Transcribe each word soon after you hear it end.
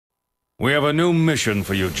We have a new mission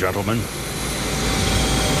for you, gentlemen.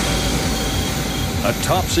 A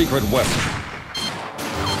top-secret weapon.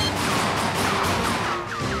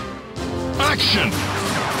 Action!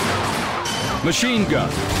 Machine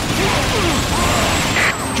gun.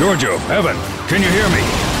 Giorgio, Evan, can you hear me?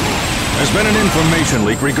 There's been an information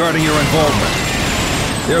leak regarding your involvement.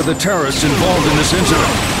 They're the terrorists involved in this incident.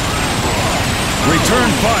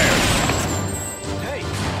 Return fire. Hey!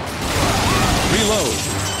 Reload.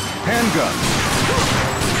 Handgun.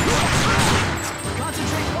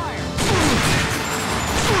 Concentrate fire!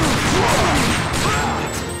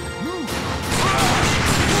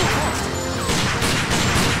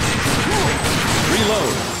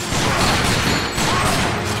 Reload.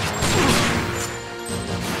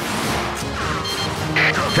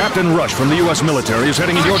 Captain Rush from the U.S. military is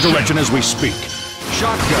heading in your direction as we speak.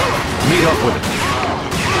 Shotgun. Meet up with him.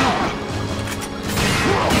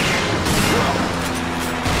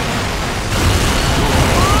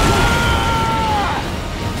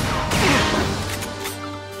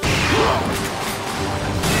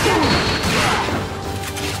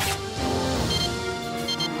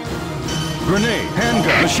 Grenade,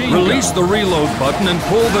 handgun, machine gun. Release the reload button and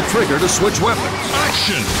pull the trigger to switch weapons.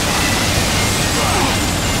 Action!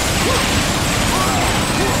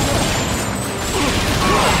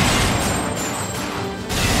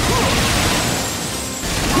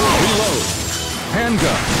 Reload.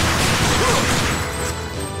 Handgun.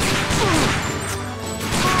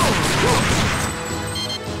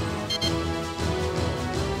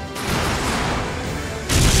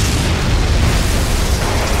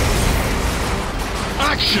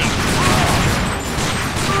 Action!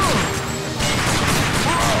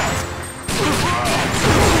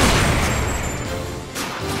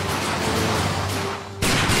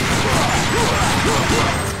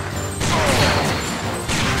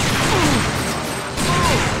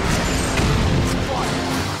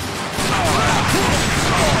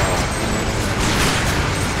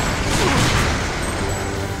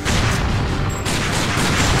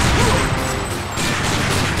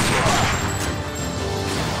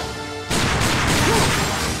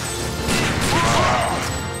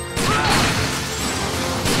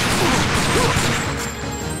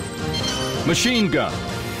 Machine gun.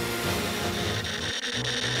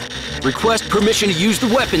 Request permission to use the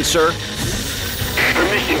weapon, sir.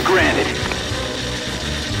 Permission granted.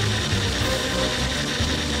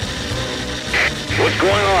 What's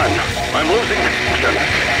going on? I'm losing connection.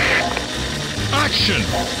 Action!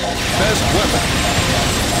 Best weapon.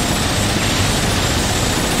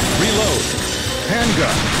 Reload.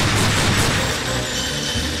 Handgun.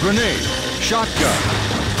 Grenade. Shotgun.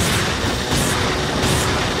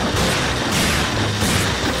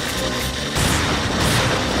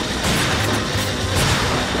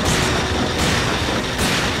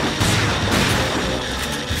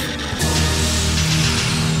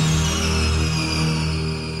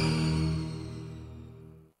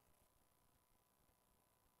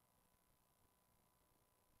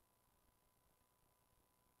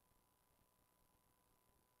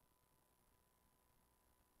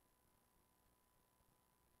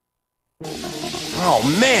 Oh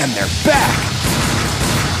man, they're back!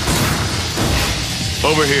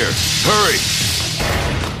 Over here. Hurry!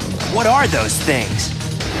 What are those things?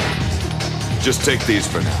 Just take these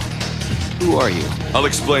for now. Who are you? I'll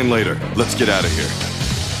explain later. Let's get out of here.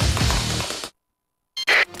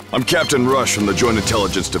 I'm Captain Rush from the Joint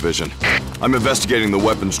Intelligence Division. I'm investigating the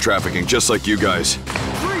weapons trafficking just like you guys.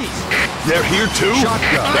 Freeze! They're here too?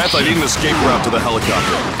 Shotgun. Beth, I need an escape route to the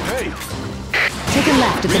helicopter. Hey! Take a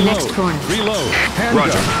left at the next corner. Reload. Handgun.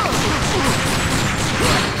 Roger.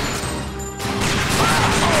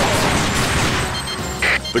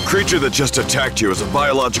 The creature that just attacked you is a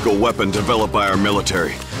biological weapon developed by our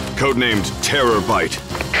military, codenamed Terror Bite.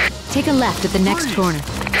 Take a left at the next corner.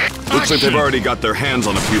 Looks like they've already got their hands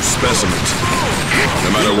on a few specimens.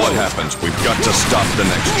 No matter what happens, we've got to stop the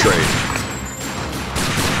next trade.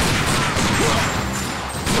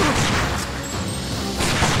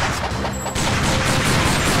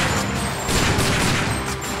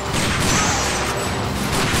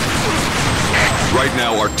 Right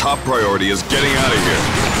now, our top priority is getting out of here.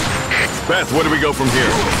 Beth, where do we go from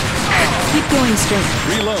here? Keep going straight.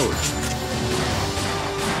 Reload.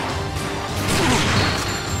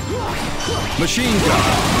 Machine gun.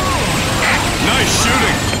 Nice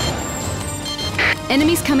shooting!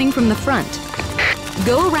 Enemies coming from the front.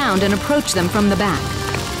 Go around and approach them from the back.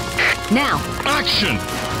 Now. Action!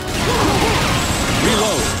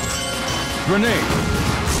 Reload. Grenade.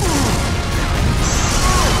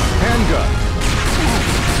 Handgun.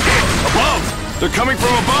 Above! They're coming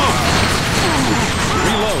from above!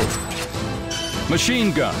 Reload.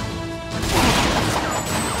 Machine gun.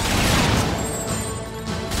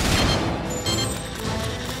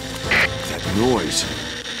 That noise.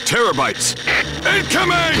 Terabytes!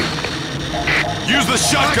 Incoming! Use the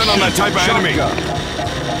shotgun on that type of enemy!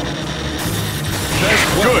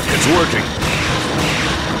 Good, it's working.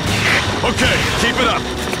 Okay, keep it up.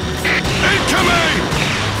 Incoming!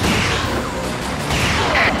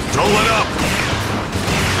 Don't let up!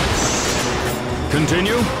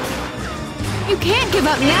 Continue. You can't give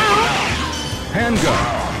up now! Handgun.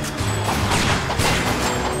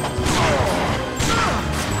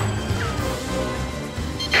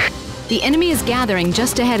 The enemy is gathering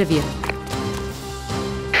just ahead of you.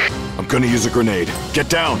 I'm gonna use a grenade. Get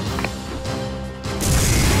down!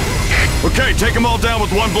 Okay, take them all down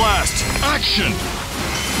with one blast! Action!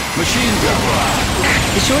 Machine gun.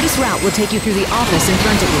 The shortest route will take you through the office in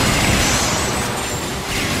front of you.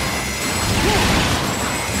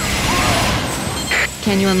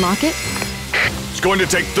 Can you unlock it? It's going to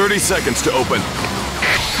take 30 seconds to open.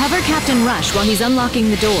 Cover Captain Rush while he's unlocking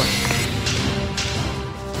the door.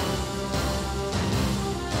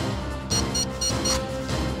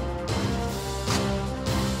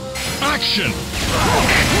 Action!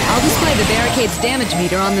 I'll display the barricade's damage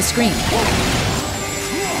meter on the screen.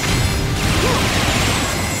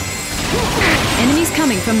 Enemies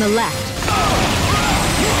coming from the left.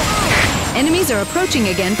 Enemies are approaching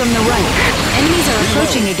again from the right. Enemies are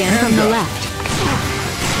approaching again from the left.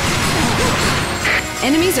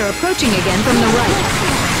 Enemies are approaching again from the right.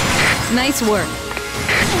 Nice work.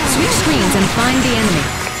 Switch screens and find the enemy.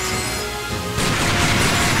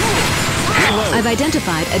 I've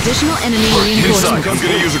identified additional enemy Inside, reinforcements. I'm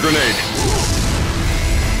gonna use a grenade.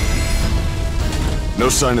 No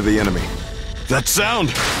sign of the enemy. That sound!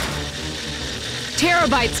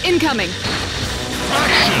 Terabytes incoming.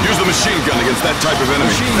 Action! Use the machine gun against that type of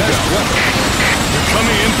enemy. They're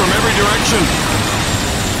coming in from every direction.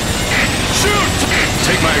 Shoot!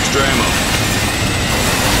 Take my extra ammo.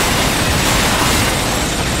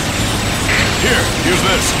 Here, use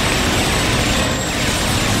this.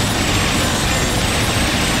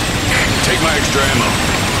 Take my extra ammo.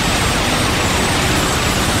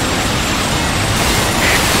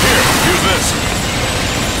 Here, use this.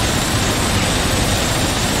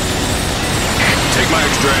 Take my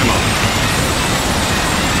extra ammo.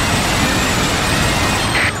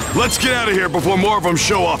 Let's get out of here before more of them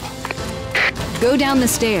show up. Go down the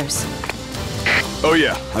stairs. Oh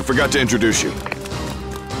yeah, I forgot to introduce you.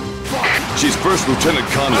 She's First Lieutenant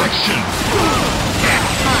Conway.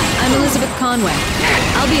 Hi, I'm Elizabeth Conway.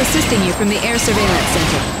 I'll be assisting you from the Air Surveillance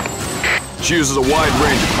Center. She uses a wide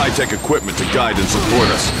range of high-tech equipment to guide and support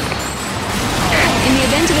us. In the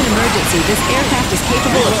event of an emergency, this aircraft is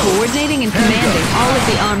capable of coordinating and commanding all of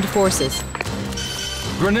the armed forces.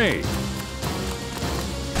 Grenade.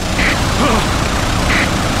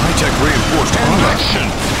 High-tech reinforced armor. Action!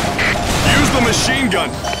 Use the machine gun!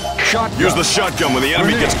 Shotgun. Use the shotgun when the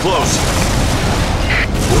enemy gets close.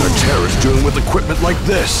 What are terrorists doing with equipment like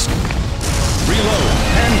this? Reload.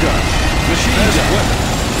 Handgun. Machine gun.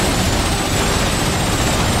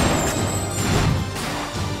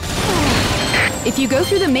 If you go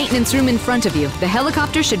through the maintenance room in front of you, the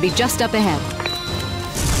helicopter should be just up ahead.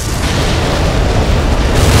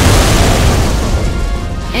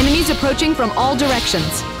 Enemies approaching from all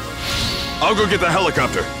directions. I'll go get the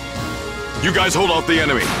helicopter. You guys hold off the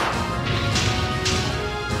enemy.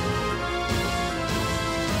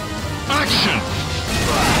 Action!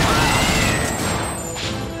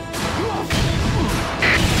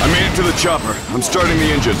 I made it to the chopper. I'm starting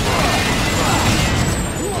the engine.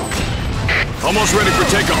 Almost ready for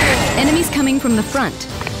takeoff. Enemies coming from the front.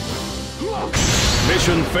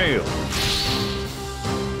 Mission failed.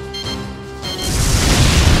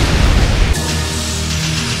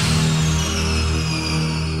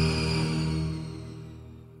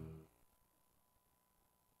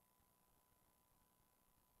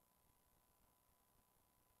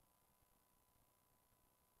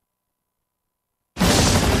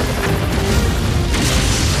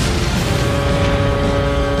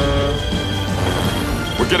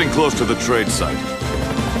 Getting close to the trade site.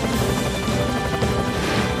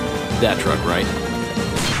 That truck, right?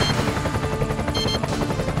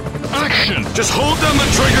 Action! Just hold down the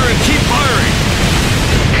trigger and keep firing!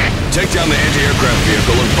 Take down the anti-aircraft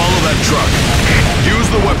vehicle and follow that truck. Use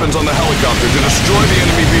the weapons on the helicopter to destroy the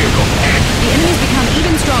enemy vehicle. The enemies become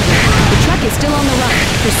even stronger. The truck is still on the run.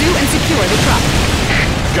 Pursue and secure the truck.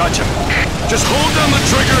 Gotcha. Just hold down the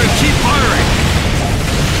trigger and keep firing!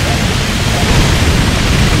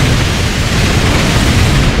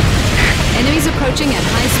 Enemies approaching at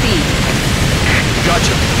high speed.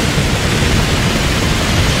 Gotcha.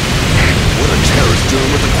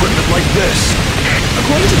 like this?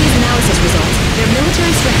 According to these analysis results, their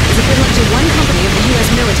military strength is equivalent to one company of the U.S.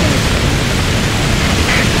 military.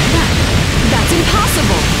 That's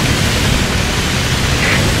impossible!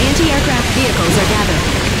 Anti-aircraft vehicles are gathered.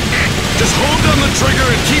 Just hold down the trigger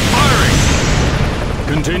and keep firing!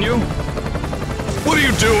 Continue. What are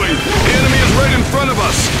you doing? The enemy is right in front of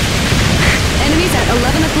us! Enemies at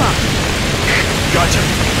 11 o'clock. Gotcha.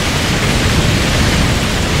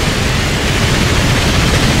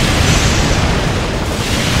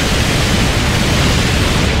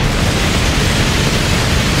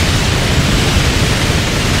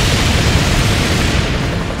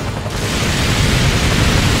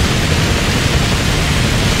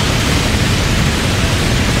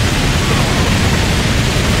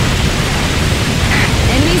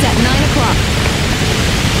 Enemies at 9 o'clock.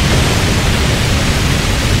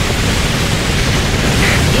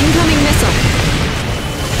 Incoming missile.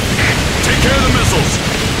 Take care of the missiles!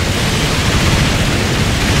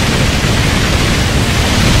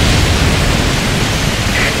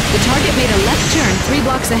 The target made a left turn 3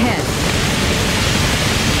 blocks ahead.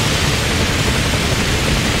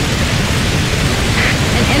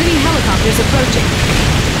 An enemy helicopter is approaching.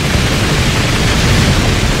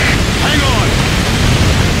 Hang on!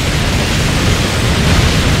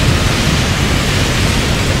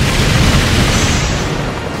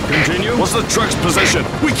 Continue. What's the truck's position?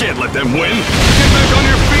 We can't let them win! Get back on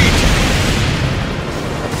your feet!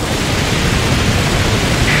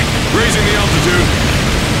 Raising the altitude.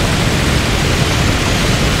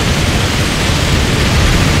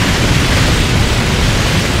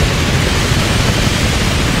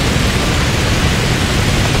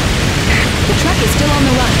 The truck is still on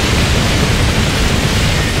the run.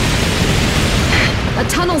 A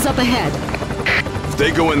tunnel's up ahead. If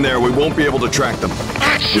they go in there, we won't be able to track them.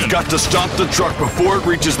 We've got to stop the truck before it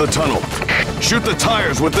reaches the tunnel. Shoot the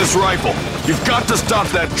tires with this rifle. You've got to stop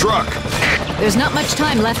that truck. There's not much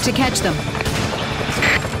time left to catch them.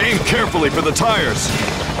 Aim carefully for the tires.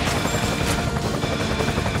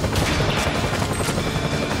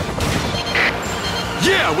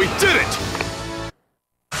 Yeah, we did it!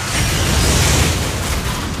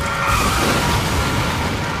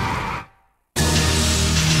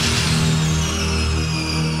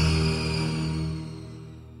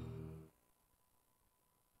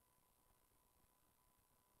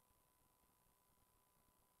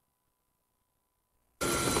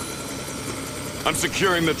 I'm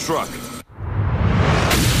securing the truck.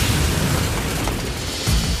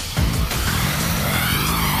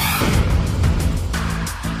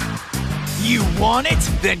 You want it?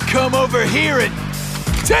 Then come over here and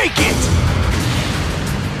take it!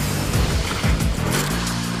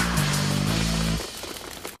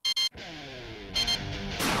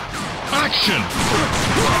 Action!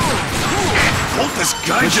 Won't this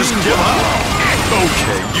guy just give up?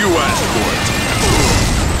 Okay, you asked for it.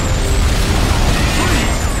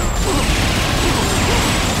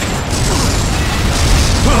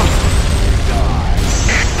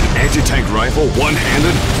 Anti-tank rifle,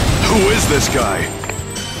 one-handed? Who is this guy?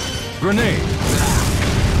 Grenade.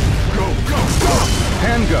 Go, go, go!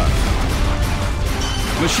 Handgun.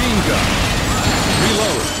 Machine gun.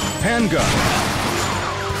 Reload. Handgun.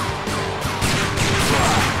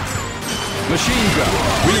 Machine gun.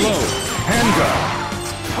 Reload. Handgun.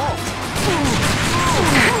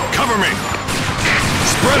 Cover me!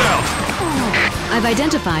 Spread out! I've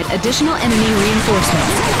identified additional enemy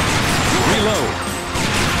reinforcements. Reload.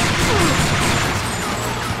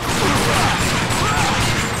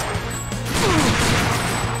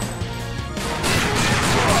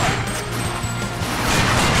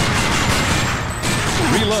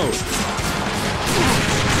 Reload.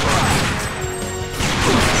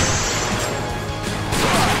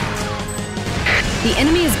 The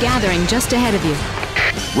enemy is gathering just ahead of you.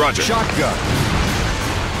 Roger. Shotgun.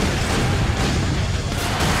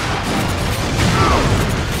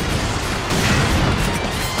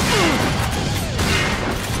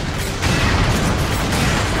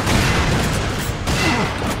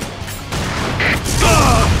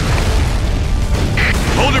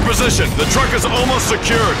 Hold your position. The truck is almost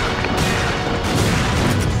secured.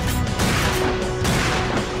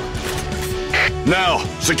 Now,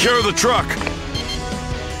 secure the truck.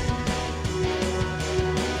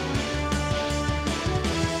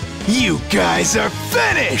 You guys are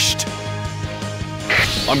finished!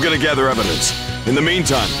 I'm gonna gather evidence. In the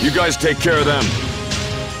meantime, you guys take care of them.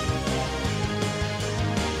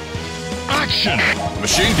 Action!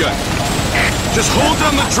 Machine gun. Just hold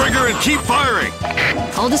down the trigger and keep firing.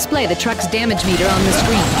 I'll display the truck's damage meter on the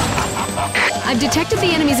screen. I've detected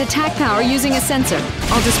the enemy's attack power using a sensor.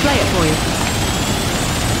 I'll display it for you.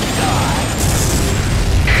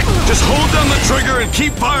 Just hold down the trigger and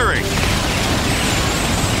keep firing!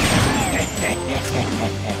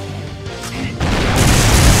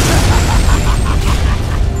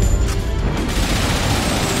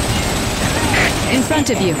 In front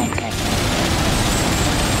of you.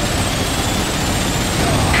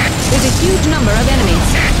 There's a huge number of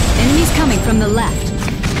enemies. Enemies coming from the left.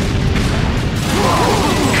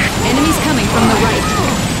 Enemies coming from the right.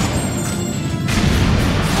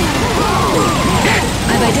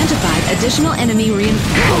 I've identified additional enemy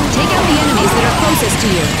reinforcements. Take out the enemies that are closest to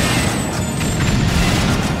you.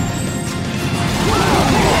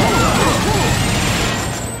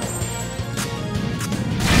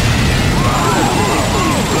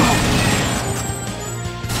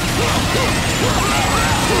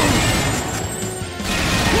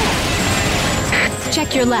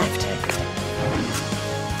 Check your left.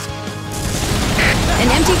 An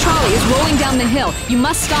empty trolley is rolling down the hill. You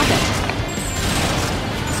must stop it.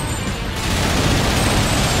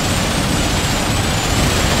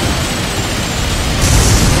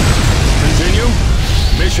 Continue.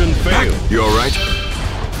 Mission failed. You all right?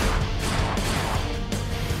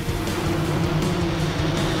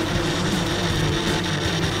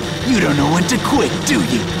 You don't know when to quit, do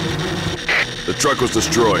you? The truck was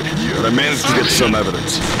destroyed, but I managed to get some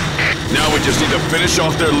evidence. Now we just need to finish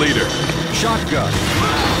off their leader. Shotgun.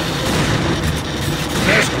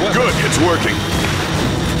 Best weapon. Good, it's working.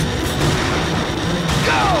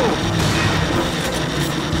 Go!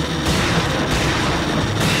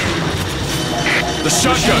 The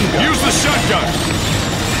shotgun! Use the shotgun!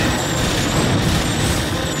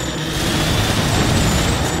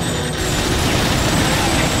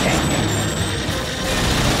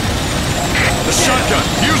 The shotgun!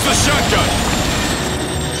 Use the shotgun!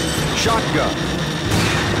 Shotgun.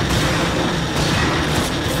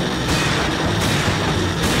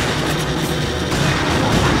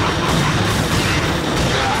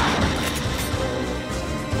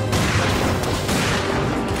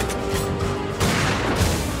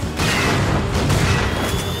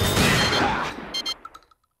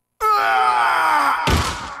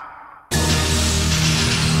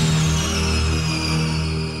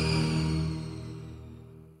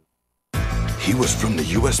 He was from the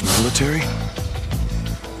U.S. military?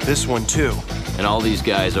 This one too. And all these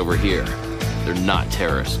guys over here, they're not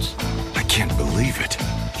terrorists. I can't believe it.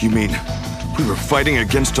 You mean, we were fighting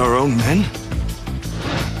against our own men?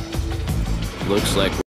 Looks like